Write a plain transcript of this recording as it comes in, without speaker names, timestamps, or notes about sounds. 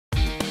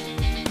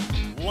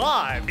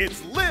Live,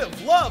 it's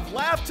Live, Love,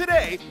 Laugh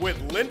Today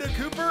with Linda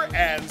Cooper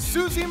and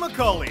Susie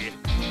McAuley.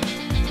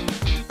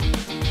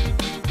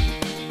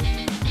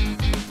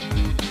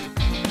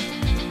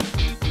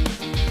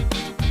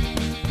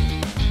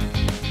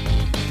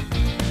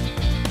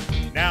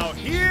 Now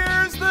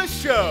here's the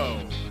show.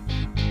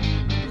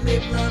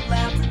 Live, love,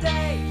 laugh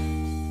today.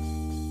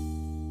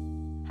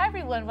 Hi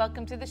everyone,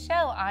 welcome to the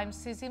show. I'm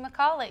Susie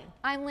McAuley.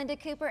 I'm Linda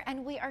Cooper,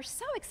 and we are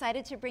so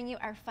excited to bring you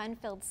our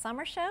fun-filled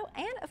summer show.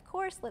 And of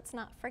course, let's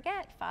not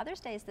forget, Father's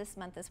Day is this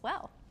month as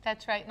well.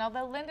 That's right, and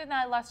although Linda and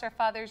I lost our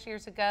fathers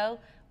years ago,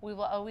 we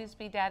will always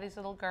be Daddy's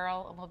little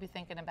girl, and we'll be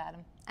thinking about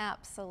him.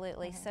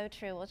 Absolutely, so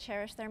true. We'll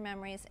cherish their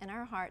memories in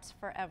our hearts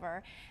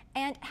forever.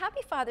 And happy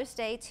Father's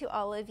Day to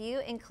all of you,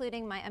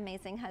 including my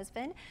amazing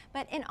husband.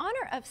 But in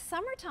honor of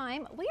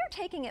summertime, we are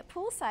taking it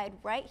poolside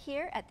right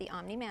here at the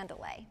Omni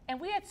Mandalay. And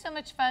we had so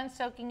much fun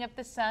soaking up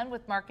the sun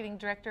with Marketing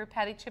Director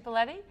Patty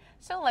Cipoletti,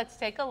 so let's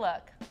take a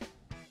look.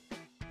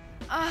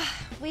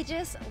 We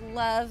just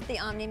love the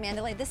Omni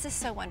Mandalay. This is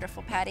so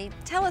wonderful, Patty.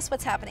 Tell us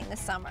what's happening this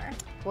summer.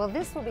 Well,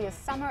 this will be a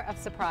summer of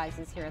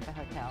surprises here at the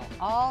hotel,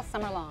 all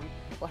summer long.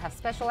 We'll have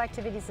special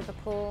activities at the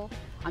pool.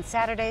 On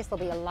Saturdays,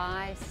 there'll be a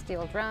live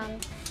steel drum.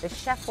 The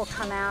chef will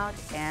come out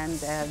and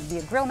be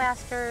a grill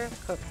master,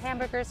 cook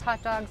hamburgers,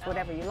 hot dogs,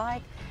 whatever you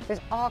like.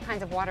 There's all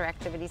kinds of water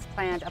activities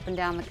planned up and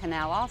down the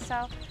canal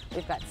also.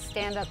 We've got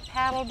stand-up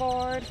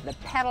paddleboard, the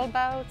pedal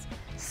boats,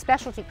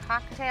 specialty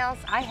cocktails.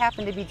 I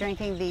happen to be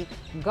drinking the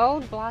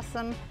Gold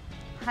Blossom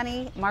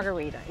Honey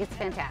Margarita. It's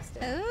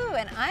fantastic. Ooh,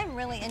 and I'm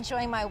really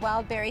enjoying my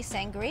wild berry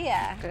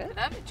sangria. Good. And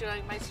I'm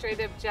enjoying my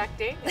straight up Jack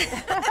Daniels.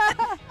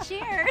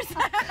 Cheers.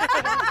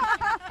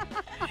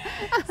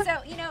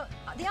 So, you know,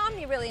 the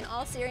Omni really, in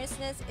all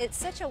seriousness, it's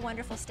such a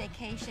wonderful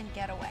staycation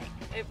getaway.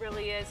 It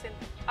really is, and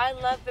I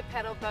love the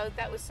pedal boat.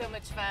 That was so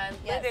much fun.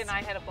 Yes. Linda and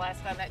I had a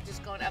blast on that,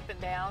 just going up and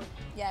down.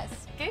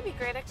 Yes. Gave you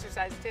great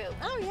exercise too.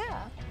 Oh,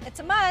 yeah. It's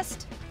a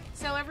must.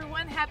 So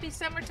everyone, happy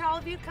summer to all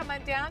of you. Come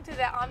on down to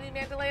the Omni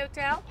Mandalay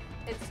Hotel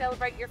and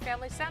celebrate your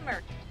family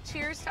summer.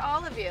 Cheers to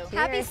all of you. Cheers.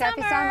 Happy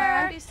summer.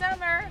 Happy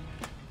summer.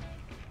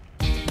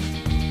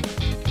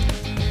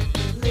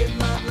 Live,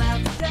 love,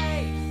 laugh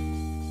today.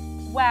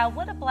 Wow,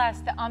 what a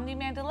blast. The Omni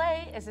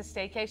Mandalay is a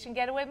staycation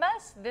getaway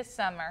must this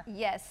summer.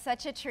 Yes,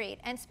 such a treat.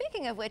 And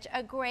speaking of which,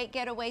 a great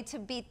getaway to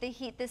beat the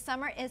heat this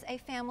summer is a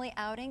family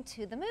outing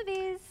to the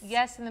movies.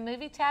 Yes, and the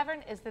Movie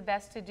Tavern is the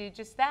best to do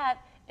just that.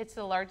 It's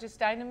the largest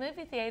dine-in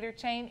movie theater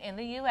chain in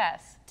the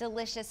U.S.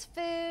 Delicious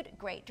food,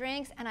 great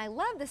drinks, and I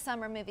love the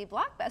summer movie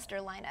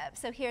blockbuster lineup.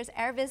 So here's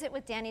our visit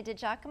with Danny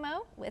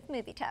DiGiacomo with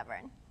Movie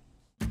Tavern.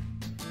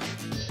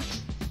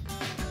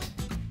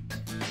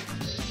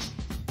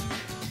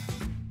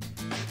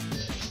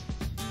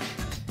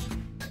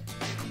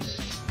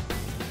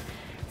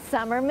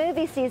 Summer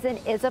movie season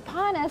is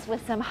upon us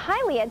with some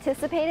highly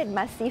anticipated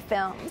must-see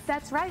films.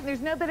 That's right.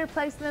 There's no better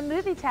place than the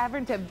Movie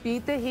Tavern to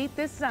beat the heat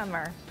this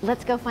summer.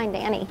 Let's go find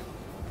Danny.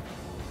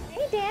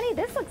 Hey, Danny,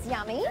 this looks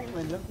yummy. Hey,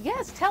 Linda.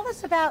 Yes, tell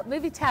us about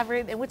Movie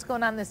Tavern and what's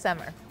going on this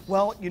summer.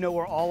 Well, you know,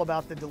 we're all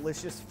about the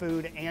delicious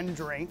food and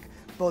drink.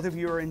 Both of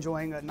you are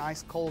enjoying a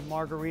nice cold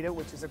margarita,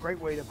 which is a great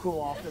way to cool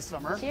off this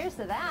summer. Cheers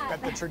to that.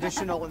 Got the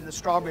traditional and the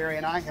strawberry,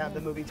 and I have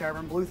the Movie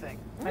Tavern Blue thing.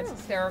 That's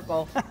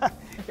hysterical.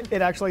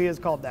 It actually is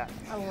called that.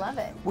 I love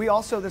it. We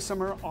also this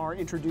summer are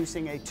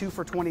introducing a 2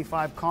 for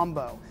 $25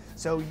 combo.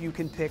 So you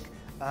can pick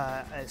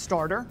a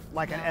starter,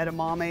 like an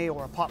edamame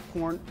or a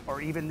popcorn,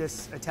 or even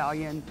this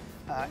Italian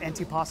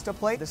antipasta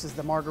plate. This is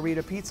the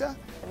margarita pizza.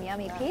 Some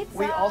yummy pizza.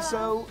 We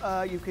also,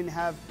 you can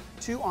have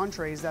 2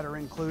 entrees that are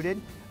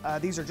included.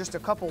 These are just a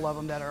couple of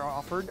them that are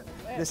offered.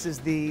 This is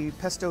the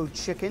pesto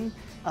chicken,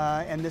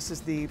 and this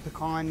is the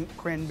pecan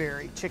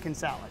cranberry chicken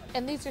salad.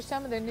 And these are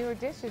some of the newer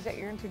dishes that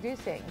you're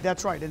introducing.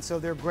 That's right, and so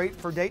they're great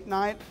for date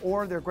night,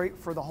 or they're great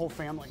for the whole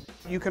family.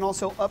 You can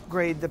also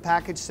upgrade the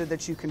package so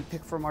that you can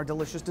pick from our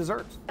delicious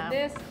desserts.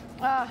 This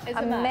is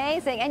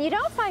amazing. And you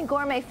don't find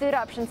gourmet food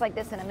options like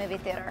this in a movie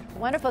theater.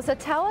 Wonderful. So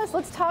tell us,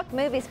 let's talk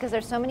movies, because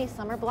there's so many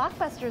summer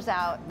blockbusters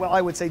out. Well,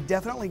 I would say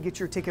definitely get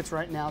your tickets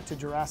right now to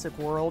Jurassic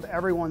World.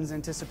 Everyone's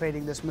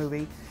anticipating this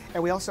movie.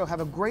 And we also have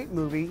a great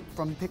movie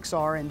from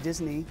Pixar and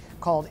Disney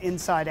called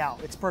Inside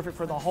Out. It's perfect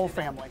for the whole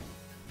family.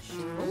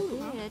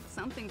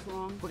 Something's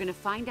wrong. We're going to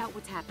find out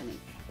what's happening.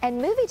 And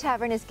Movie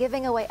Tavern is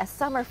giving away a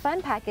summer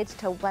fun package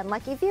to one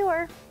lucky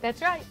viewer.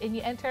 That's right, and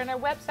you enter on our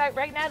website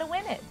right now to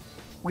win it.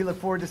 We look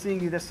forward to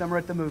seeing you this summer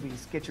at the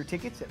movies. Get your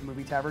tickets at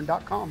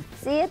movietavern.com.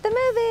 See you at the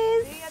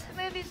movies. See you at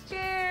the movies.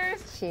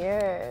 Cheers.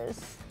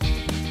 Cheers.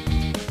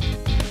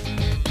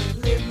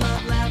 Live,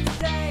 love, laugh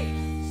today.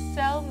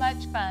 So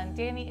much fun.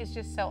 Danny is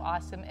just so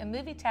awesome, and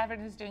Movie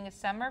Tavern is doing a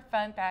summer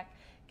fun pack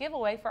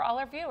giveaway for all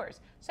our viewers.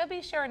 So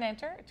be sure and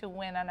enter to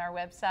win on our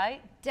website.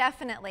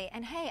 Definitely.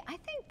 And hey, I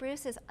think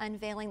Bruce is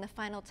unveiling the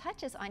final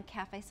touches on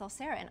Cafe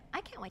Salsera, and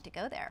I can't wait to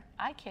go there.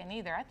 I can't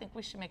either. I think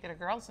we should make it a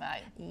girls'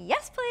 night.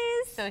 Yes,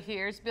 please. So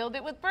here's Build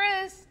It with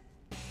Bruce.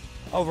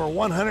 Over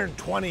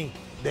 120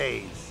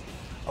 days,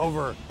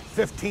 over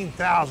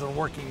 15,000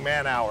 working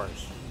man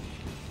hours,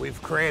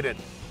 we've created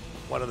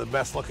one of the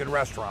best looking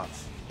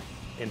restaurants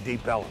in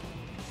Deep Ellum.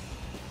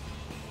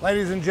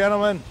 Ladies and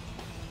gentlemen,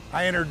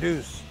 I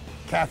introduce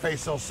Cafe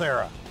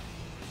Solsera.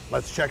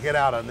 Let's check it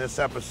out on this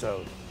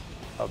episode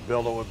of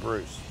Build It with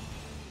Bruce.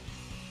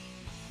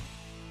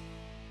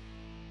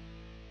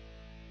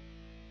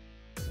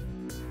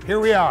 Here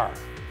we are.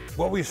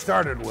 What we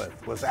started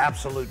with was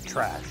absolute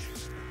trash.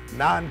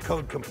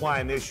 Non-code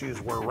compliant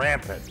issues were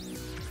rampant.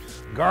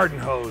 Garden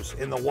hose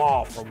in the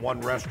wall from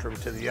one restroom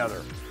to the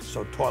other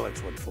so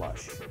toilets would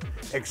flush.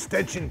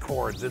 Extension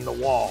cords in the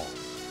wall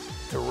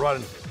to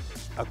run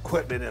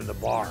equipment in the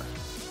bar.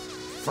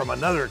 From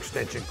another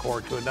extension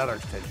cord to another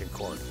extension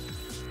cord.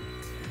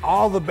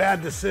 All the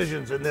bad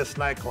decisions in this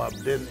nightclub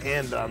didn't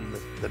end on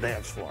the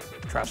dance floor.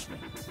 Trust me,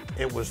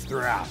 it was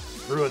throughout,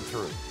 through and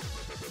through.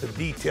 The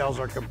details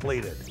are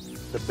completed.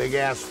 The big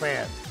ass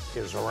fan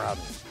is around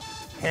it.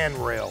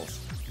 Handrails,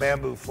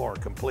 bamboo floor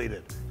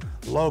completed.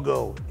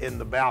 Logo in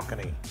the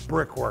balcony,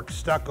 brickwork,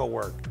 stucco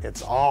work.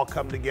 It's all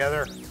come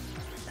together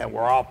and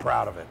we're all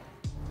proud of it.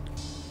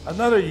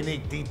 Another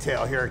unique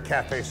detail here at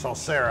Cafe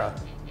Solsera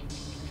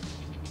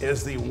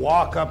is the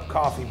walk-up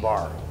coffee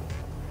bar.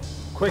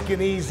 Quick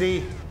and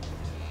easy,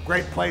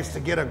 great place to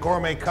get a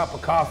gourmet cup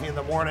of coffee in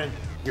the morning.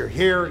 You're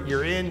here,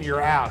 you're in,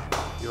 you're out,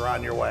 you're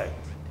on your way.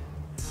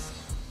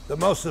 The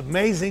most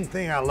amazing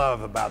thing I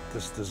love about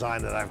this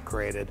design that I've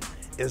created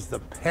is the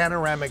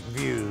panoramic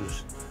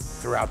views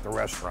throughout the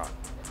restaurant.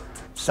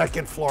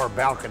 Second floor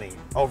balcony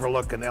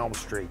overlooking Elm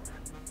Street.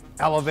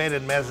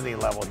 Elevated mezzanine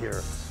level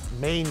here.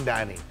 Main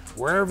dining.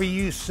 Wherever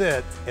you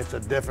sit, it's a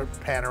different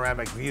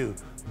panoramic view,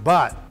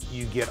 but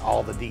you get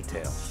all the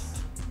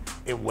details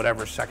in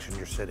whatever section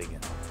you're sitting in.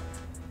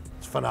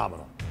 It's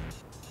phenomenal.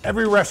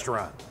 Every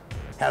restaurant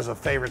has a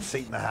favorite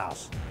seat in the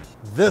house.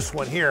 This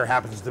one here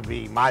happens to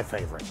be my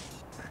favorite.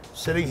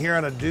 Sitting here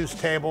on a deuce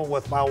table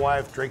with my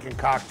wife, drinking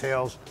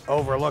cocktails,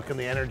 overlooking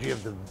the energy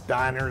of the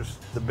diners,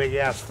 the big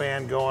ass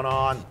fan going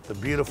on, the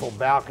beautiful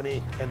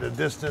balcony in the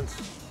distance.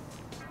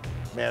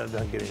 Man, it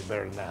doesn't get any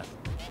better than that.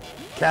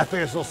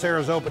 Cafe Solsera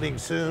is opening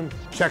soon.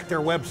 Check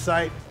their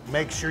website.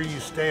 Make sure you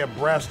stay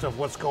abreast of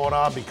what's going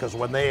on because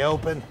when they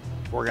open,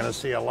 we're gonna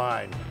see a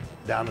line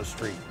down the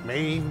street.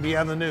 May even be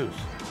on the news.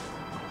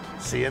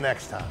 See you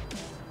next time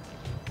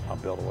on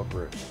Build It with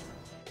Bruce.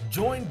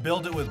 Join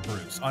Build It with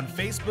Bruce on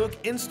Facebook,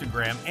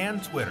 Instagram,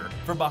 and Twitter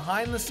for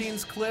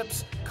behind-the-scenes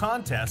clips,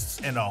 contests,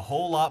 and a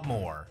whole lot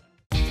more.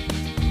 Live,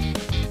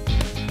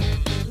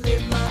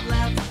 love,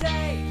 laugh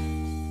today.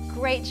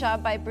 Great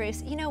job by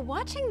Bruce. You know,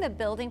 watching the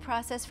building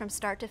process from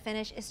start to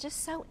finish is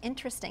just so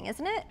interesting,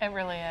 isn't it? It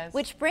really is.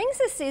 Which brings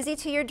us, Susie,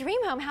 to your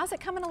dream home. How's it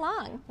coming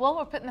along? Well,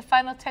 we're putting the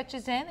final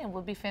touches in and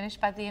we'll be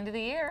finished by the end of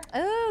the year.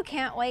 Ooh,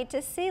 can't wait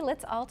to see.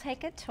 Let's all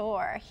take a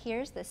tour.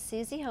 Here's the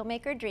Susie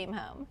Homemaker Dream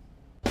Home.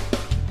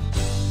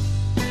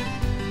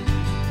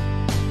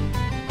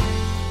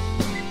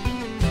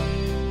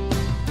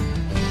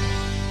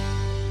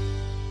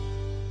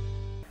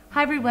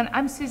 Hi everyone,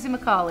 I'm Susie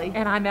McAuley.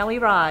 And I'm Ellie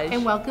Raj.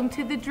 And welcome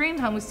to the Dream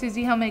Home with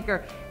Susie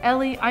Homemaker.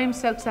 Ellie, I am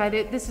so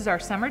excited. This is our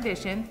summer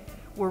edition.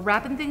 We're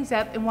wrapping things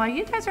up, and while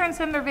you guys are on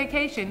summer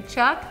vacation,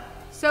 Chuck,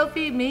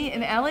 Sophie, me,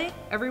 and Ellie,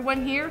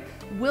 everyone here,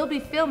 will be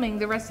filming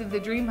the rest of the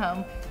Dream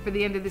Home for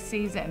the end of the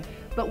season.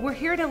 But we're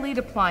here to Lead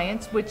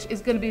Appliance, which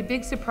is going to be a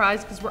big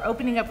surprise because we're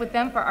opening up with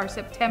them for our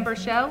September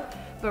show.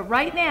 But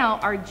right now,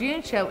 our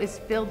June show is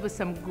filled with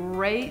some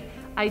great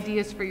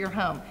ideas for your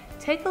home.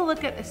 Take a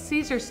look at a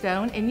Caesar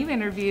stone, and you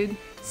interviewed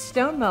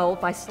Stone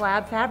Mold by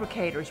Slab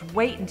Fabricators.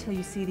 Wait until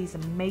you see these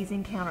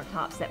amazing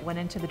countertops that went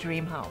into the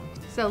Dream Home.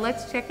 So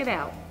let's check it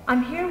out.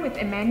 I'm here with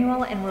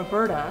Emmanuel and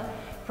Roberta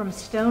from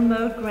Stone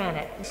Mold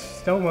Granite.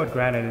 Stone Mold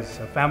Granite is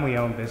a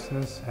family-owned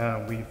business.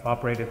 We've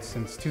operated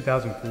since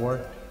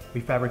 2004.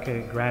 We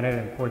fabricate granite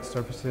and quartz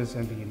surfaces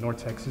in the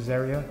North Texas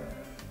area,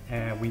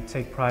 and we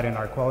take pride in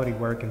our quality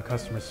work and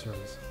customer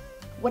service.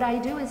 What I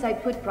do is I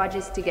put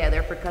projects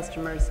together for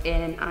customers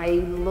and I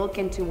look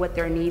into what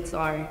their needs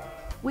are.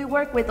 We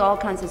work with all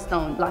kinds of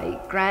stone,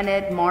 like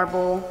granite,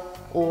 marble,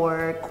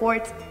 or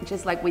quartz,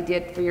 just like we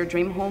did for your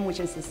dream home, which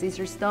is the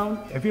Caesar stone.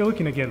 If you're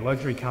looking to get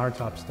luxury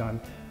countertops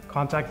done,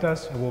 contact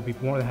us and we'll be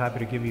more than happy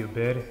to give you a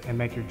bid and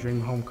make your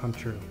dream home come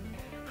true.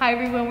 Hi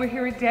everyone, we're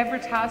here with Deborah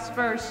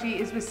Tosper. She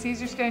is with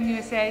Caesar Stone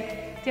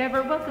USA.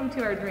 Deborah, welcome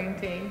to our dream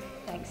team.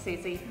 Thanks,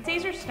 Susie.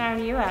 Caesar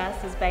Stone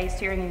US is based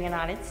here in the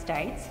United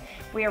States.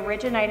 We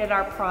originated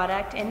our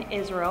product in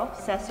Israel,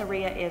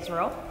 Caesarea,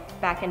 Israel,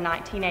 back in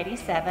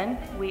 1987.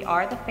 We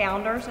are the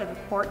founders of the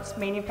quartz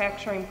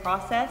manufacturing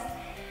process.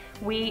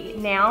 We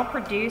now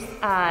produce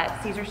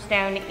Caesar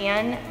Stone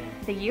in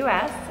the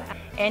US,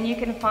 and you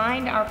can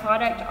find our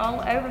product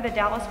all over the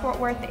Dallas-Fort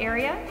Worth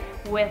area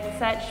with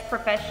such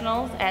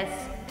professionals as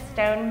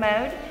Stone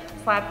Mold,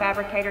 Slab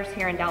Fabricators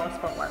here in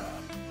Dallas-Fort Worth.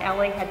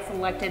 Ellie had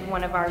selected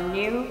one of our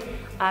new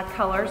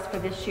colors for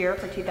this year,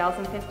 for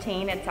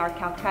 2015. It's our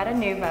Calcutta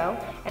Nouveau.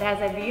 It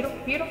has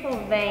a beautiful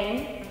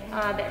vein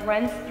that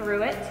runs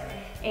through it,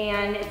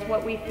 and it's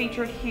what we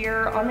featured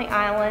here on the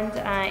island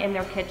in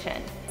their kitchen.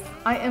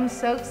 I am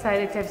so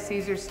excited to have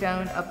Caesar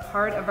Stone a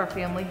part of our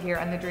family here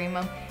on the Dream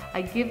Home.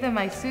 I give them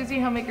my Susie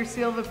Homemaker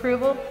seal of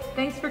approval.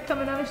 Thanks for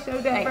coming on the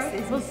show, Deborah. Thanks,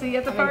 Susie. We'll see you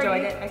at the I've party.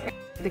 enjoyed it.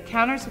 The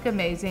counters look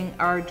amazing.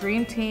 Our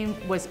dream team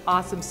was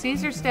awesome.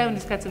 Caesar Stone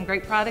has got some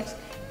great products.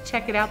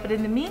 Check it out. But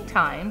in the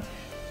meantime,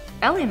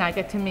 Ellie and I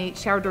got to meet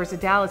Shower Doors of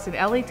Dallas. And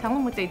Ellie, tell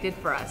them what they did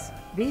for us.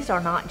 These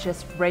are not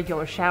just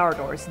regular shower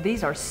doors.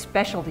 These are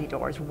specialty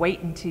doors.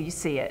 Wait until you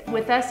see it.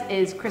 With us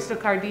is Crystal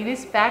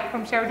Cardenas back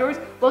from Shower Doors.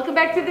 Welcome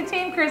back to the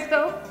team,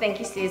 Crystal. Thank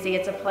you, Susie.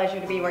 It's a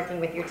pleasure to be working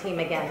with your team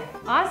again.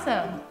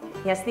 Awesome.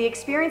 Yes, the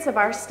experience of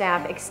our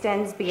staff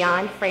extends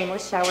beyond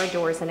frameless shower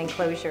doors and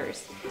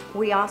enclosures.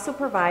 We also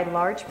provide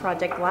large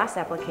project glass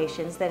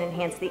applications that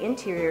enhance the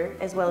interior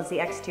as well as the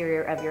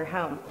exterior of your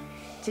home.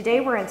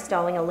 Today we're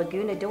installing a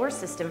Laguna door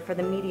system for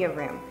the media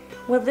room.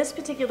 Well, this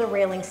particular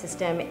railing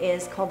system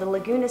is called the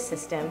Laguna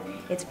system.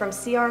 It's from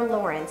C.R.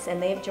 Lawrence,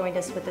 and they have joined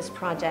us with this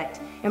project.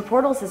 And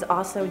Portals has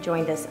also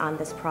joined us on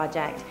this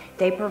project.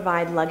 They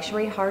provide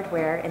luxury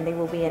hardware, and they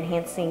will be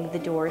enhancing the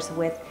doors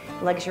with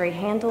luxury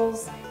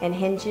handles and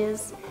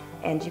hinges,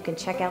 and you can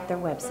check out their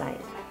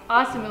website.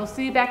 Awesome. We'll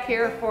see you back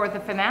here for the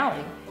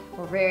finale.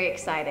 We're very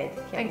excited.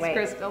 Thanks,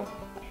 Crystal.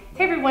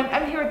 Hey everyone,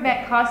 I'm here with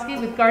Matt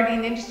Kosky with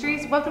Guardian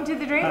Industries. Welcome to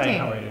the Dream Team. Hi,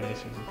 how are you today,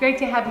 Susie? Great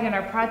to have you on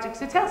our project.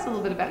 So tell us a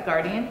little bit about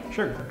Guardian.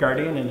 Sure.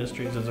 Guardian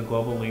Industries is a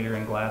global leader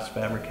in glass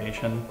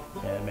fabrication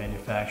and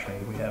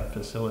manufacturing. We have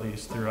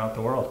facilities throughout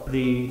the world.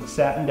 The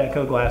satin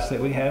deco glass that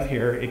we have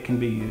here, it can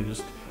be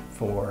used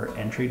for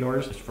entry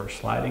doors, for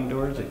sliding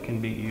doors. It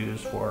can be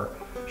used for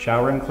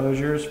shower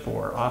enclosures,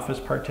 for office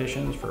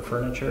partitions, for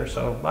furniture,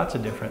 so lots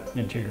of different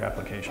interior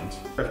applications.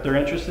 If they're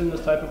interested in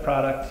this type of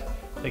product,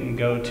 they can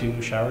go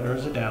to Shower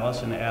Doors of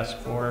Dallas and ask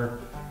for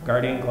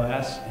Guardian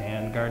Glass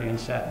and Guardian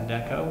Satin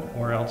Deco,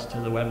 or else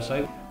to the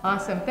website.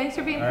 Awesome. Thanks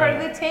for being All part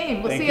right. of the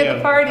team. We'll Thank see you at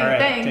the party. All right.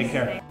 Thanks. Take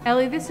care.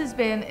 Ellie, this has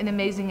been an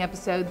amazing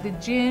episode. The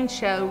June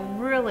show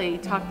really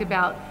talked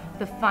about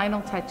the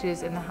final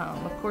touches in the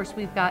home. Of course,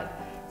 we've got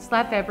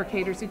slab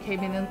fabricators who came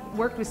in and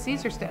worked with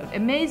Caesar Stone.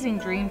 Amazing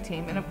dream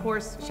team. And of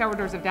course, Shower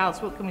Doors of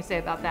Dallas. What can we say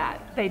about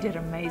that? They did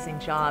an amazing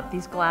job.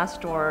 These glass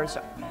doors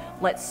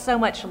let so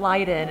much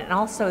light in, and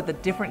also the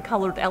different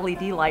colored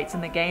LED lights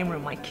in the game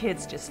room. My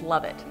kids just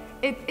love it.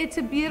 It's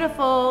a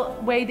beautiful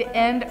way to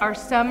end our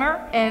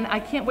summer, and I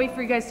can't wait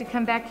for you guys to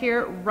come back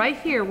here, right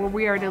here where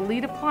we are at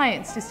Elite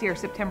Appliance to see our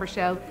September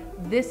show.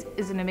 This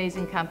is an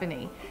amazing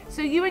company.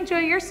 So you enjoy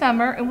your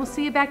summer, and we'll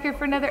see you back here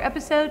for another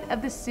episode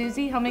of the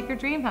Susie Homemaker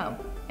Dream Home.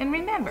 And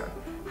remember,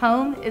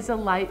 home is a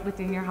light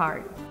within your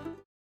heart.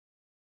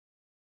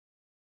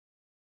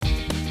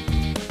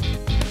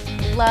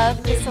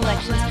 Love the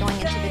selections going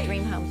into the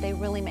dream home. They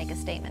really make a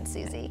statement,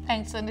 Susie.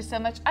 Thanks, Linda, so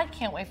much. I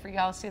can't wait for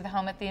y'all to see the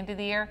home at the end of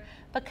the year.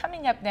 But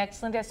coming up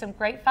next, Linda has some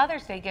great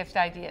Father's Day gift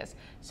ideas.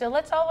 So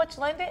let's all watch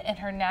Linda in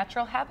her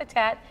natural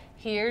habitat.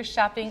 Here's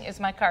Shopping is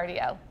My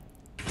Cardio.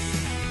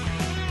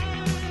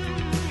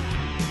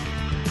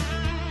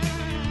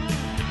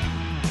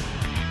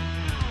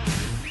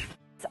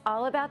 It's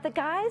all about the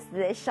guys.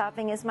 This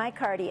Shopping is My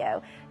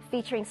Cardio,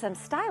 featuring some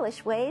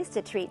stylish ways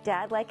to treat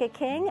dad like a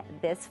king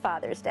this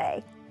Father's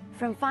Day.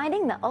 From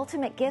finding the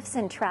ultimate gifts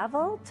in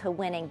travel to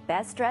winning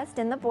best dressed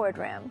in the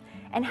boardroom.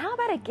 And how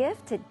about a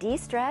gift to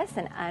de-stress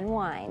and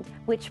unwind?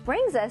 Which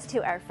brings us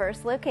to our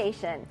first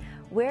location.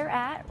 We're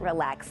at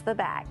Relax the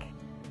Back.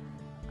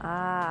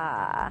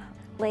 Ah,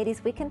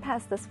 ladies, we can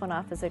pass this one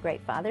off as a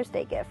great Father's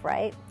Day gift,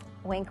 right?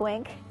 Wink,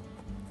 wink.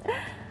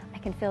 I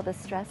can feel the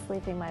stress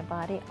leaving my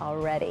body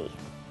already.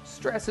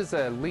 Stress is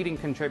a leading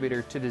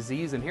contributor to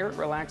disease, and here at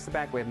Relax the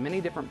Back we have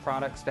many different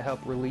products to help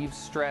relieve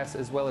stress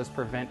as well as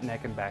prevent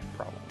neck and back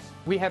problems.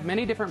 We have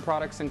many different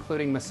products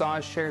including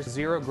massage chairs,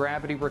 zero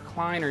gravity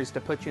recliners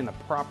to put you in the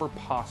proper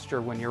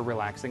posture when you're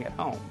relaxing at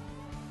home.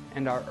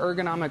 And our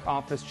ergonomic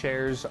office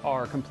chairs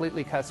are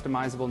completely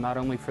customizable not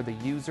only for the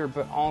user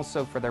but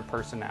also for their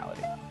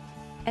personality.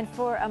 And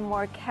for a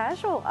more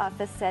casual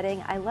office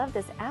setting, I love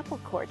this apple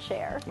core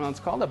chair. Well,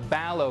 it's called a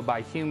Ballo by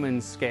Human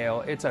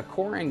Scale. It's a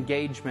core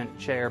engagement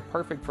chair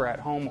perfect for at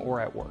home or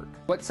at work.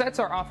 What sets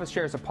our office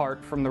chairs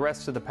apart from the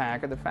rest of the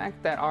pack are the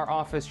fact that our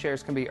office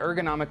chairs can be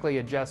ergonomically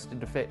adjusted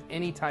to fit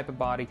any type of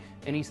body,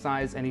 any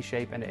size, any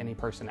shape, and any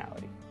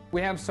personality.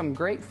 We have some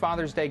great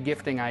Father's Day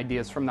gifting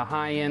ideas, from the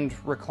high-end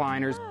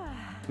recliners,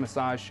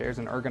 massage chairs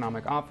and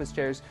ergonomic office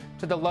chairs,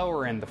 to the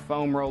lower end, the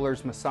foam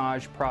rollers,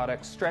 massage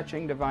products,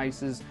 stretching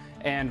devices,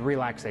 and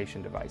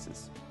relaxation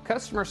devices.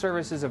 Customer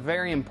service is a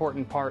very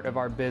important part of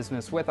our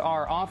business. With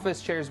our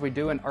office chairs, we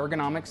do an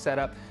ergonomic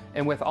setup,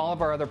 and with all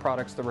of our other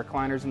products, the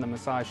recliners and the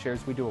massage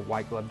chairs, we do a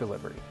white glove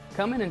delivery.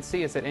 Come in and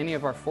see us at any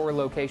of our 4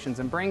 locations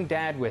and bring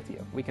Dad with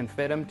you. We can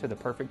fit him to the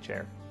perfect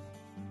chair.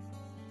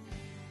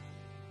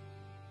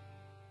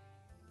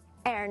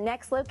 Our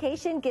next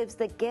location gives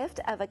the gift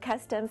of a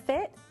custom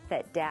fit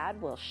that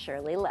Dad will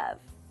surely love.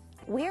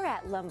 We're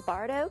at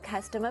Lombardo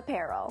Custom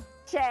Apparel.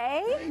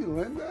 Jay? Hey,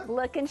 Linda.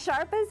 Looking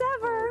sharp as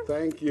ever. Oh,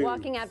 thank you.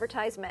 Walking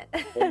advertisement.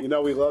 Well, you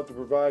know we love to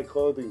provide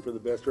clothing for the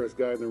best dressed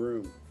guy in the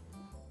room.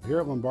 Here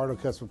at Lombardo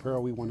Custom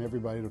Apparel, we want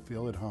everybody to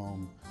feel at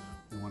home.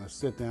 We want to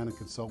sit down and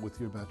consult with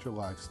you about your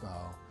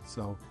lifestyle.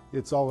 So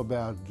it's all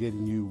about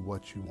getting you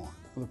what you want.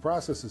 Well, the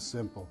process is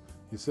simple.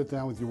 You sit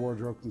down with your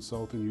wardrobe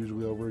consultant,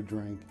 usually over a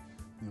drink.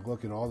 You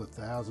look at all the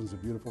thousands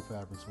of beautiful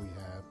fabrics we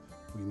have.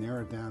 We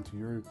narrow it down to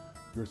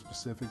your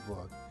specific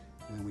look.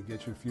 And then we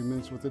get you a few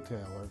minutes with the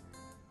tailor.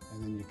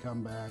 And then you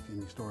come back and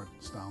you start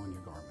styling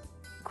your garment.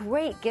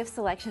 Great gift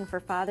selection for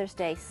Father's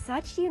Day.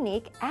 Such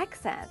unique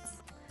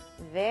accents.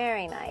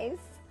 Very nice.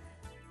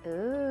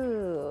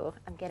 Ooh,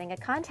 I'm getting a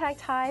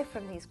contact high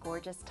from these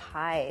gorgeous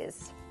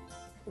ties.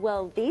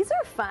 Well, these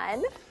are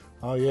fun.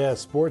 Oh yeah,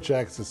 sport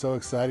jackets are so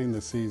exciting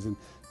this season.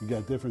 You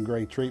got different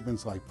great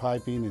treatments like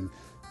piping and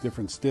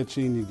different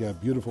stitching. You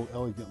got beautiful,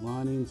 elegant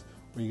linings,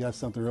 or you got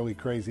something really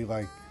crazy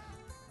like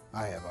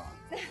I have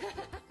on.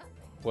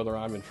 Whether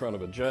I'm in front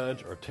of a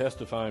judge or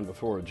testifying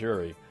before a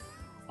jury,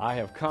 I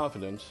have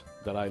confidence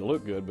that I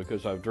look good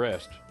because I've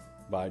dressed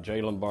by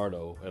Jay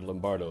Lombardo at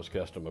Lombardo's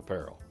Custom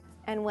Apparel.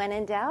 And when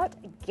in doubt,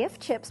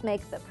 gift chips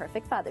make the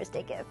perfect Father's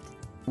Day gift.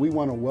 We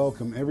want to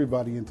welcome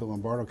everybody into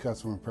Lombardo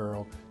Custom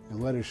Apparel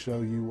and let us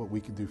show you what we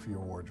can do for your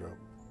wardrobe.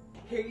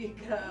 Here you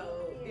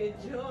go.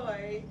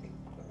 Enjoy.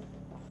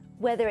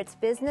 Whether it's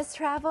business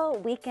travel,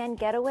 weekend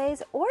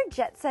getaways, or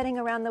jet setting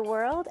around the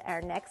world,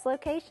 our next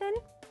location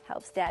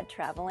helps Dad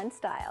travel in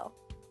style.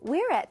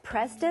 We're at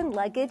Preston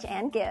Luggage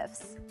and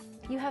Gifts.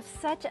 You have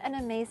such an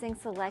amazing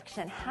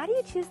selection. How do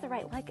you choose the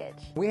right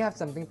luggage? We have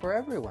something for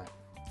everyone.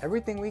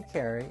 Everything we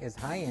carry is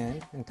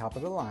high-end and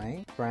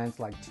top-of-the-line. Brands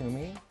like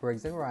Toomey,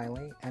 Briggs &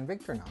 Riley, and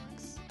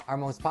Victorinox. Our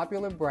most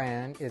popular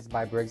brand is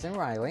by Briggs &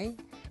 Riley,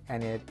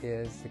 and it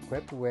is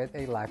equipped with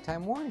a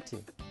lifetime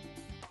warranty.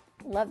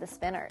 Love the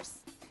spinners.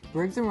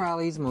 Briggs &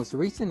 Riley's most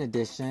recent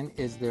addition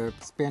is their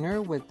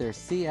spinner with their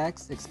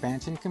CX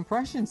expansion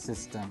compression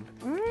system.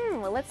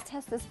 Well, let's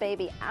test this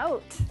baby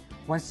out.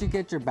 Once you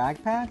get your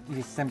backpack,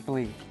 you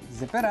simply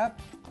zip it up,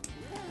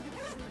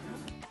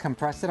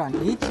 compress it on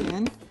each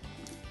end,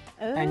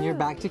 and you're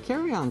back to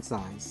carry-on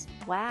size.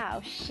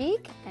 Wow,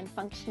 chic and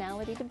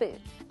functionality to boot.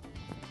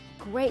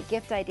 Great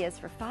gift ideas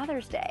for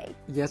Father's Day.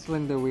 Yes,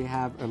 Linda, we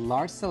have a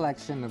large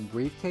selection of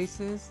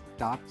briefcases,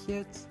 dock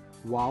kits,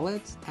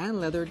 wallets,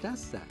 and leather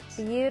dust sets.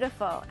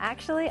 Beautiful.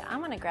 Actually,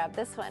 I'm gonna grab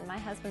this one. My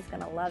husband's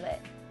gonna love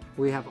it.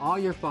 We have all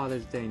your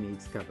Father's Day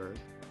needs covered.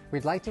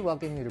 We'd like to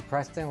welcome you to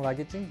Preston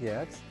Luggage and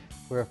Gifts.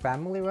 We're a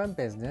family-run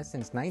business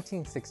since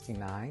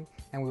 1969,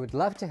 and we would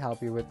love to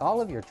help you with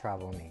all of your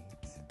travel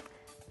needs.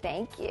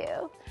 Thank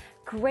you.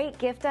 Great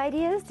gift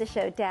ideas to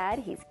show Dad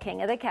he's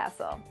king of the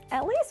castle.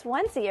 At least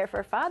once a year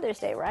for Father's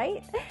Day,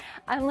 right?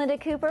 I'm Linda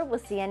Cooper. We'll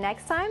see you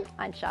next time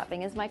on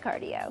Shopping is My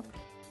Cardio.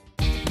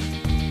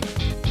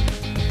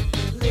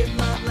 Live,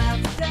 love,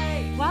 laugh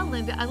today. Wow,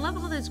 Linda, I love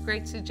all those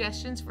great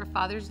suggestions for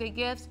Father's Day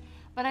gifts,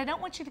 but I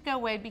don't want you to go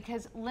away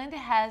because Linda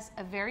has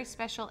a very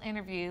special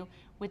interview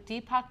with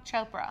Deepak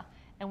Chopra,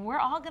 and we're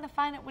all going to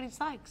find out what he's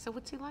like. So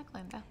what's he like,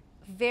 Linda?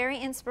 Very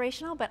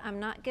inspirational, but I'm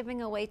not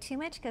giving away too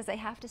much because they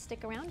have to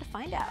stick around to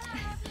find out.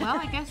 Well,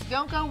 I guess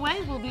don't go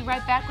away. We'll be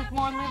right back with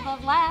more Live,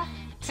 Love, Laugh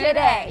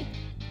today.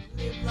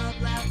 Live,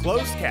 love, laugh.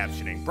 Closed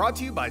captioning brought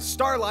to you by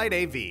Starlight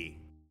AV.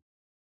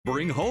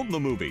 Bring home the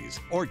movies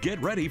or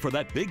get ready for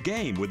that big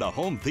game with a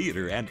home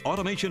theater and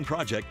automation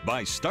project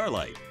by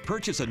Starlight.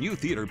 Purchase a new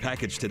theater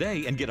package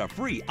today and get a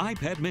free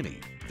iPad mini.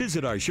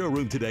 Visit our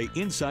showroom today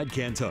inside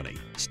Cantoni.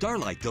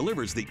 Starlight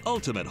delivers the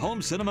ultimate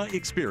home cinema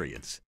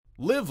experience.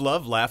 Live,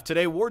 Love, Laugh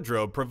Today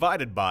wardrobe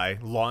provided by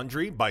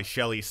Laundry by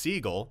Shelley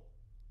Siegel,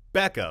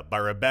 Becca by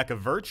Rebecca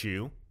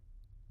Virtue,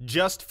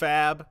 Just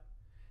Fab,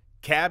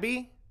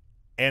 Cabby,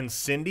 and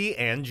Cindy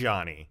and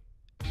Johnny.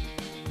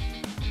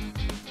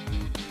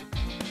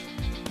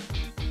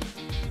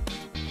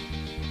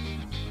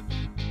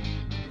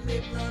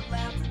 Live, love,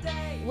 laugh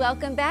today.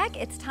 Welcome back.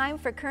 It's time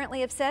for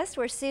Currently Obsessed,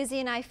 where Susie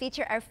and I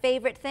feature our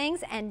favorite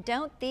things, and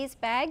don't these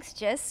bags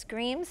just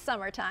scream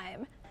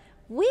summertime.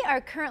 We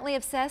are currently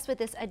obsessed with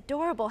this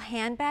adorable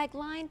handbag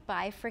line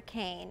by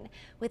Fricane.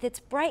 With its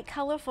bright,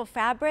 colorful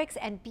fabrics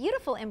and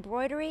beautiful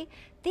embroidery,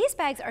 these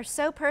bags are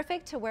so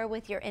perfect to wear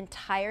with your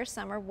entire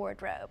summer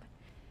wardrobe.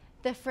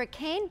 The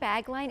Fricane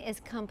bag line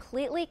is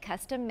completely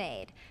custom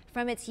made,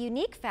 from its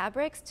unique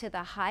fabrics to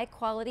the high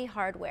quality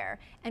hardware.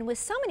 And with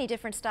so many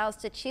different styles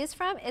to choose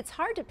from, it's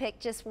hard to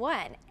pick just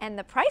one. And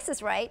the price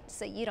is right,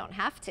 so you don't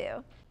have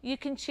to. You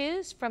can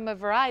choose from a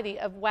variety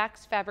of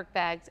wax fabric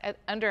bags at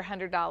under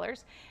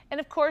 $100. And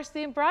of course,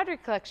 the embroidery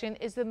collection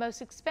is the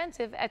most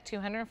expensive at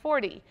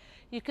 $240.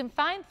 You can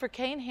find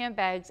Fricane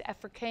handbags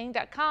at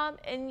fricane.com.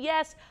 And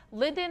yes,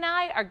 Linda and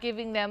I are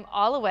giving them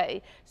all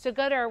away. So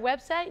go to our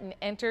website and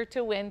enter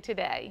to win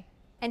today.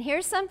 And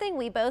here's something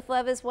we both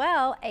love as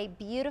well, a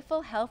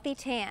beautiful, healthy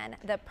tan,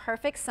 the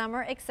perfect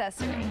summer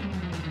accessory.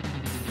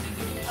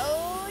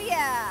 Oh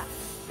yeah,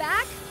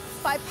 back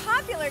by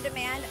popular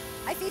demand,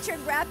 I featured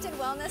Wrapped in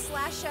Wellness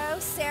last show.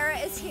 Sarah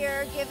is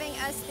here giving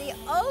us the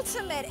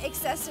ultimate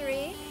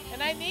accessory.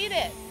 And I need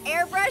it.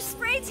 Airbrush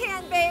spray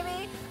tan,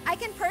 baby. I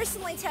can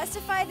personally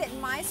testify that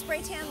my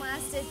spray tan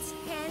lasted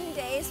 10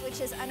 days, which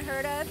is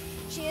unheard of.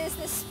 She is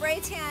the spray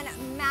tan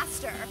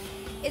master.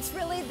 It's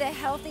really the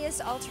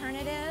healthiest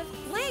alternative.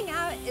 Laying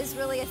out is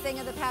really a thing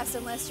of the past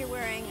unless you're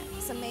wearing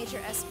some major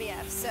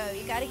SPF. So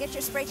you gotta get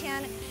your spray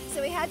tan.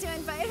 So we had to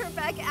invite her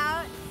back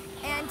out.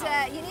 And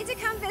you need to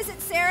come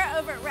visit Sarah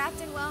over at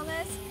Rapton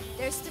Wellness.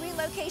 There's 3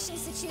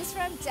 locations to choose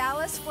from: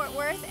 Dallas, Fort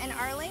Worth, and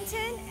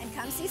Arlington. And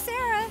come see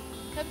Sarah.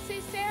 Come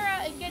see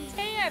Sarah and get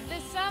tan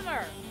this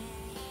summer.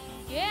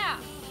 Yeah.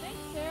 Thanks,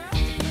 Sarah.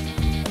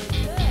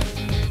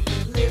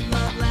 Live,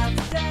 love,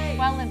 laugh today.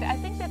 Well, Linda, I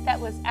think that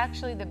was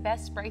actually the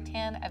best spray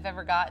tan I've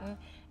ever gotten.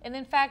 And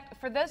in fact,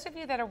 for those of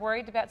you that are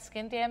worried about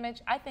skin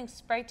damage, I think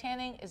spray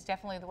tanning is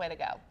definitely the way to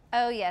go.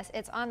 Oh yes,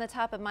 it's on the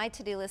top of my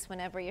to-do list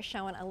whenever you're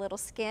showing a little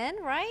skin,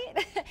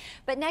 right?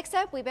 But next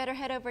up, we better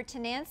head over to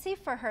Nancy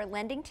for her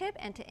lending tip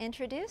and to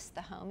introduce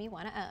the home you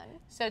want to own.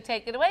 So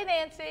take it away,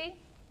 Nancy.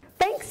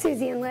 Thanks,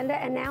 Susie and Linda,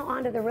 and now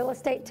on to the real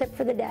estate tip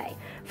for the day.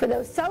 For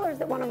those sellers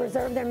that want to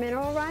reserve their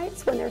mineral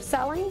rights when they're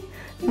selling,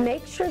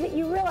 make sure that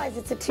you realize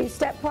it's a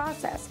 2-step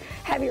process.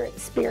 Have your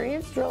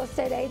experienced real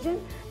estate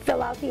agent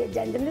fill out the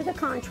addendum to the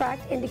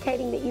contract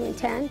indicating that you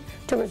intend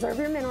to reserve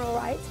your mineral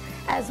rights,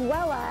 as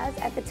well as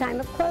at the time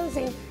of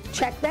closing,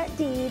 check that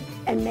deed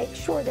and make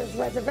sure there's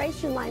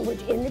reservation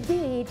language in the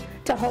deed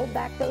to hold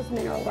back those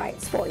mineral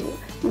rights for you.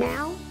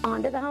 Now,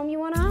 on to the home you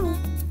want to own.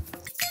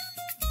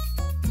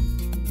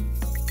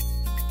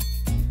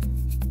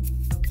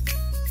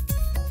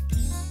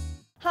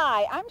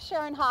 Hi, I'm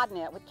Sharon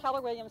Hodnett with Keller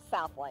Williams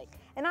Southlake.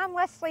 And I'm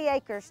Leslie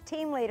Akers,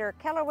 Team Leader,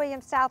 Keller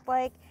Williams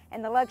Southlake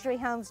and the Luxury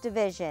Homes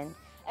Division.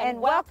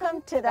 And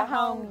welcome to the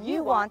home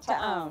you want to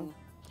own.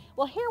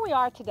 Well, here we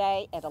are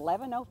today at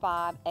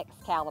 1105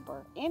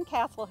 Excalibur in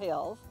Castle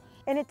Hills.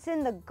 And it's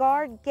in the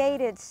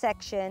guard-gated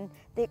section,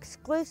 the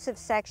exclusive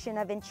section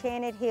of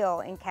Enchanted Hill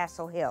in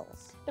Castle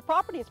Hills. The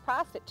property is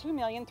priced at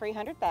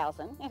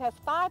 $2,300,000. It has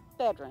 5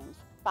 bedrooms,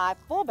 5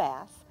 full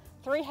baths,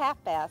 3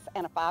 half baths,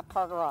 and a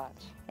 5-car garage.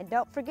 And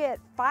don't forget,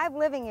 5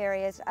 living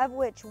areas, of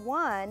which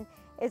 1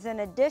 is an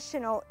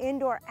additional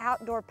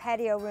indoor-outdoor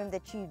patio room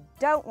that you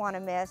don't want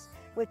to miss,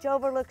 which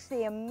overlooks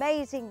the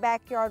amazing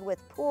backyard with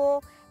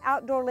pool,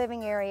 outdoor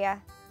living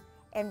area,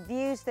 and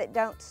views that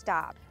don't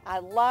stop. I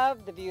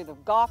love the view of the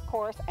golf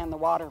course and the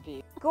water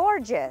view.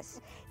 Gorgeous.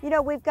 You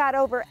know, we've got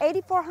over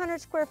 8,400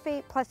 square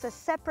feet plus a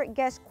separate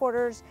guest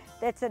quarters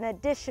that's an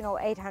additional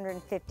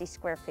 850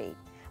 square feet.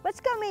 Let's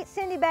go meet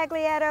Cindy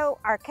Baglietto,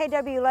 our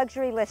KW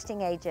Luxury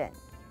listing agent.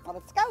 Well,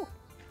 let's go.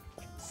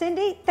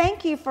 Cindy,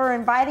 thank you for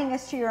inviting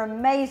us to your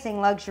amazing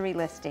luxury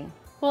listing.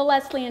 Well,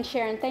 Leslie and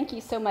Sharon, thank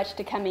you so much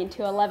to coming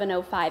to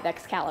 1105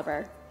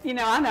 Excalibur. You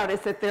know, I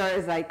noticed that there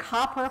is a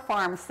copper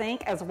farm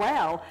sink as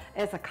well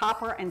as a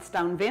copper and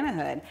stone vent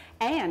hood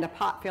and a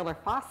pot filler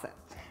faucet.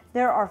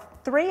 There are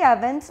 3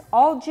 ovens,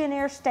 all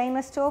Genair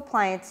stainless steel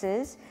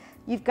appliances.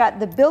 You've got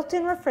the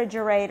built-in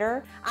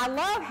refrigerator. I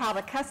love how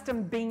the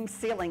custom beam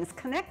ceilings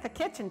connect the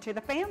kitchen to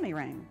the family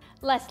room.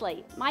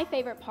 Leslie, my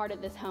favorite part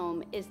of this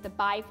home is the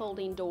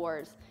bifolding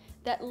doors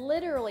that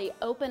literally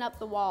open up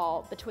the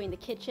wall between the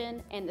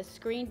kitchen and the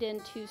screened-in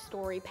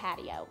 2-story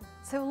patio.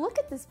 So look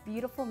at this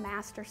beautiful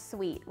master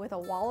suite with a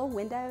wall of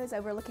windows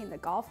overlooking the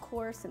golf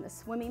course and the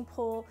swimming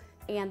pool,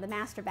 and the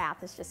master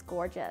bath is just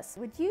gorgeous.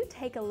 Would you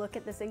take a look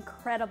at this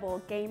incredible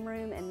game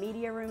room and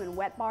media room and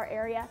wet bar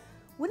area?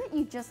 Wouldn't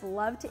you just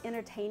love to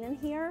entertain in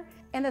here?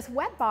 And this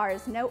wet bar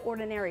is no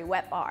ordinary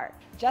wet bar.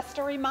 Just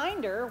a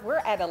reminder, we're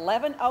at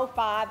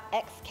 1105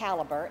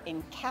 Excalibur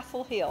in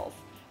Castle Hills,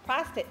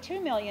 priced at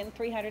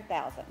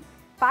 $2,300,000.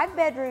 5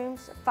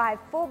 bedrooms, 5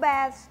 full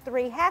baths,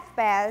 3 half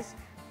baths,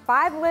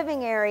 5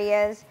 living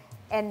areas,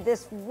 and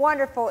this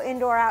wonderful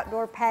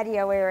indoor-outdoor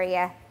patio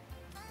area.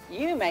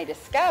 You may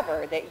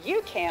discover that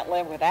you can't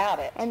live without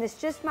it. And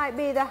this just might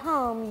be the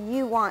home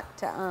you want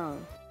to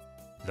own.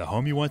 The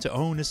Home You Want to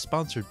Own is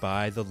sponsored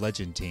by the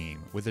Legend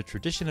Team, with a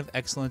tradition of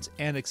excellence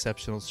and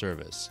exceptional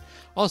service.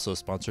 Also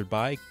sponsored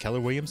by Keller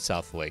Williams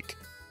Southlake.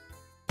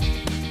 Live,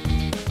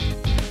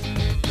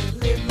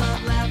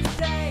 love, laugh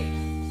today.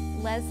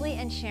 Leslie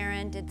and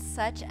Sharon did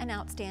such an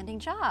outstanding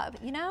job.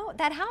 You know,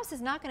 that house is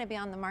not going to be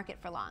on the market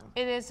for long.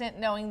 It isn't,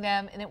 knowing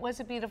them, and it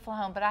was a beautiful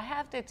home, but I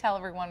have to tell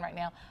everyone right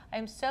now,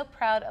 I'm so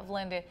proud of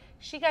Linda.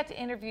 She got to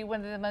interview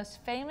one of the most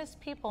famous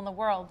people in the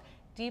world,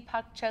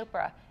 Deepak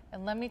Chopra.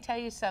 And let me tell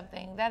you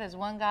something, that is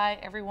one guy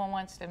everyone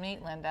wants to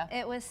meet, Linda.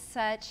 It was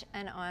such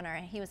an honor.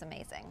 He was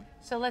amazing.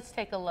 So let's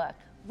take a look.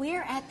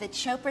 We're at the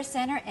Chopra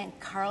Center in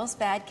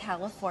Carlsbad,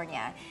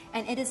 California,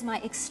 and it is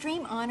my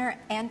extreme honor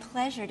and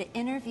pleasure to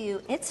interview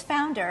its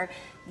founder,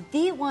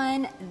 the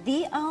one,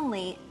 the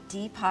only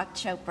Deepak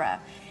Chopra.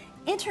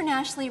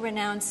 Internationally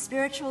renowned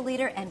spiritual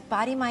leader and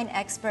body-mind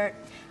expert,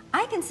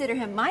 I consider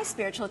him my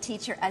spiritual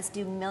teacher, as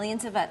do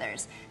millions of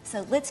others.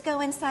 So let's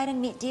go inside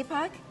and meet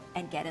Deepak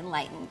and get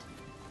enlightened.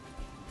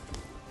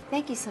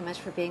 Thank you so much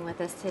for being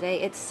with us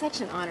today. It's such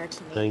an honor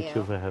to meet you. Thank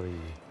you for having me.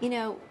 You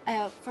know,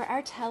 for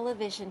our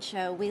television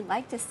show, we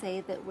like to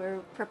say that we're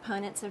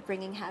proponents of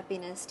bringing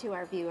happiness to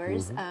our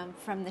viewers,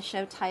 from the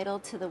show title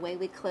to the way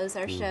we close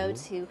our show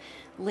to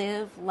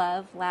live,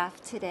 love,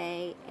 laugh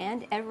today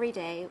and every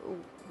day.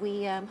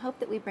 We hope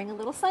that we bring a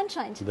little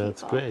sunshine to people.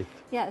 That's great.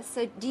 Yeah,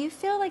 so do you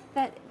feel like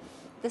that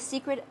the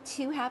secret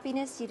to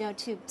happiness, you know,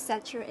 to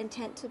set your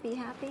intent to be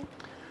happy?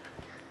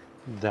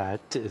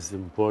 That is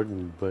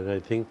important, but I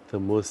think the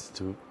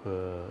most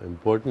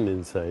important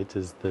insight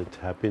is that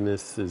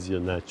happiness is your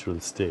natural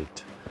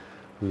state.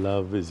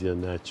 Love is your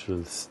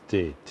natural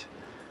state.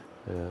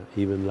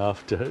 Even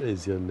laughter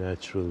is your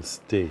natural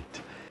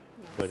state.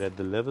 But at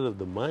the level of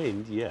the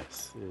mind,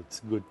 yes, it's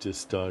good to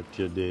start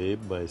your day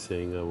by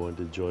saying, I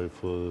want a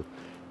joyful,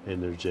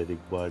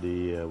 energetic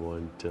body, I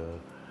want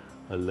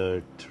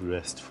alert,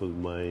 restful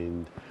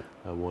mind,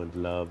 I want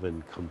love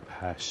and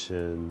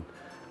compassion,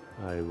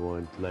 I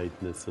want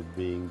lightness of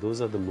being.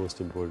 Those are the most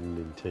important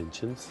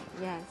intentions.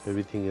 Yes.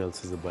 Everything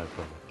else is a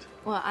byproduct.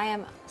 Well, I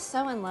am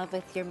so in love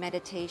with your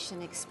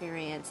meditation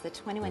experience. The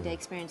 21-day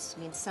experience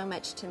means so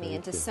much to me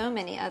and to so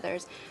many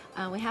others.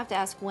 We have to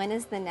ask, when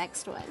is the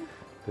next one?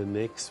 The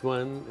next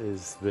one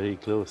is very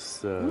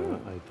close,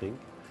 I think.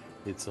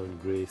 It's on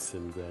grace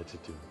and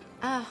gratitude.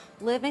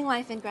 Living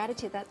life in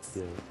gratitude,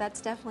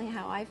 that's definitely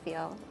how I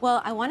feel.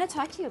 Well, I want to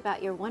talk to you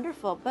about your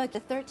wonderful book.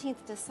 The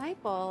 13th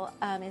Disciple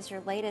is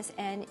your latest,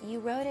 and you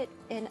wrote it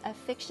in a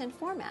fiction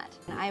format.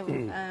 And I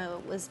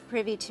was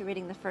privy to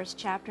reading the first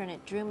chapter, and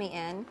it drew me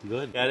in.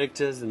 Good.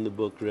 Characters in the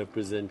book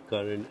represent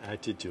current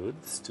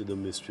attitudes to the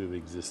mystery of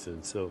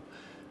existence. So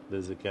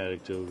there's a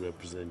character who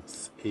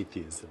represents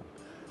atheism,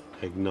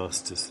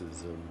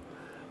 agnosticism,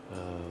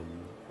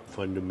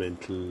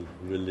 fundamental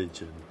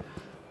religion,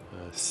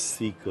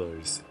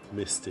 seekers,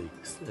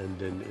 mystics, and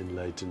then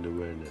enlightened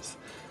awareness.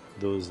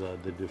 Those are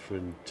the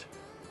different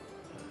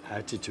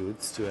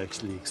attitudes to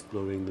actually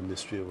exploring the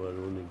mystery of our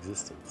own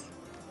existence.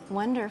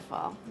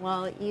 Wonderful.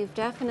 Well, you've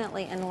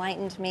definitely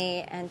enlightened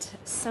me and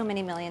so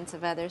many millions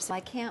of others.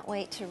 I can't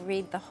wait to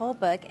read the whole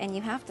book, and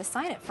you have to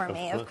sign it for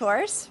me, of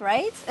course,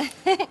 right? You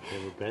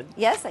have a pen?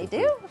 Yes, I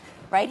do.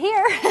 Right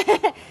here.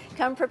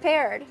 Come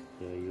prepared.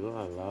 There you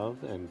are,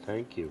 love, and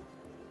thank you.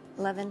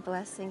 Love and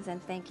blessings,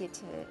 and thank you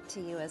to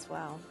you as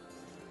well.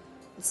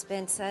 It's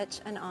been such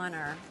an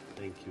honor.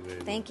 Thank you very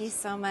much. Thank you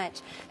so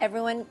much.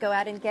 Everyone go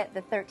out and get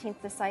the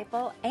 13th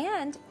Disciple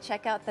and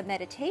check out the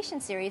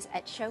meditation series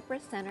at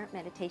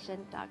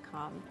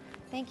chopracentermeditation.com.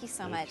 Thank you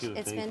so much.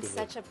 It's been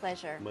such a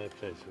pleasure. My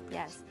pleasure.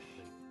 Yes.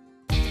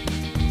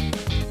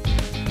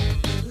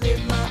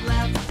 Live, love,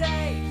 laugh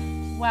today.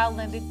 Wow,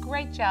 Linda,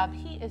 great job.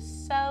 He is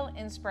so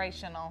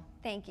inspirational.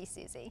 Thank you,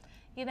 Susie.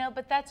 You know,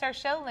 but that's our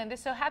show, Linda,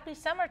 so happy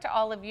summer to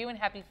all of you and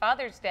happy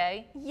Father's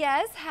Day.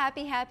 Yes,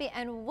 happy,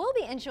 and we'll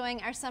be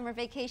enjoying our summer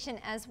vacation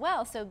as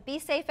well. So be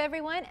safe,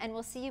 everyone, and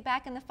we'll see you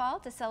back in the fall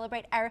to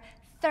celebrate our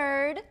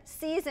 3rd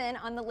season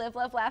on the Live,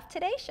 Love, Laugh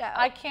Today show.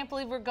 I can't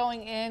believe we're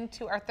going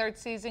into our 3rd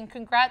season.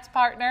 Congrats,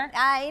 partner.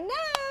 I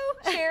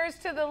know. Cheers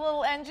to the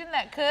little engine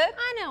that could.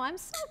 I know, I'm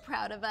so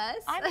proud of us.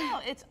 I know,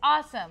 it's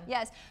awesome.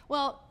 Yes,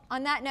 well,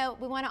 on that note,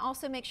 we want to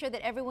also make sure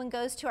that everyone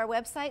goes to our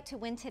website to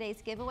win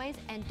today's giveaways,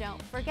 and don't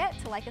forget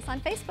to like us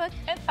on Facebook.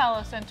 And follow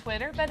us on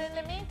Twitter, but in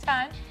the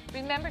meantime,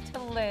 remember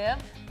to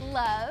live,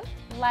 love,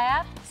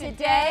 laugh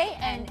today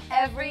and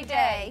every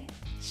day.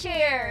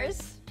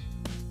 Cheers.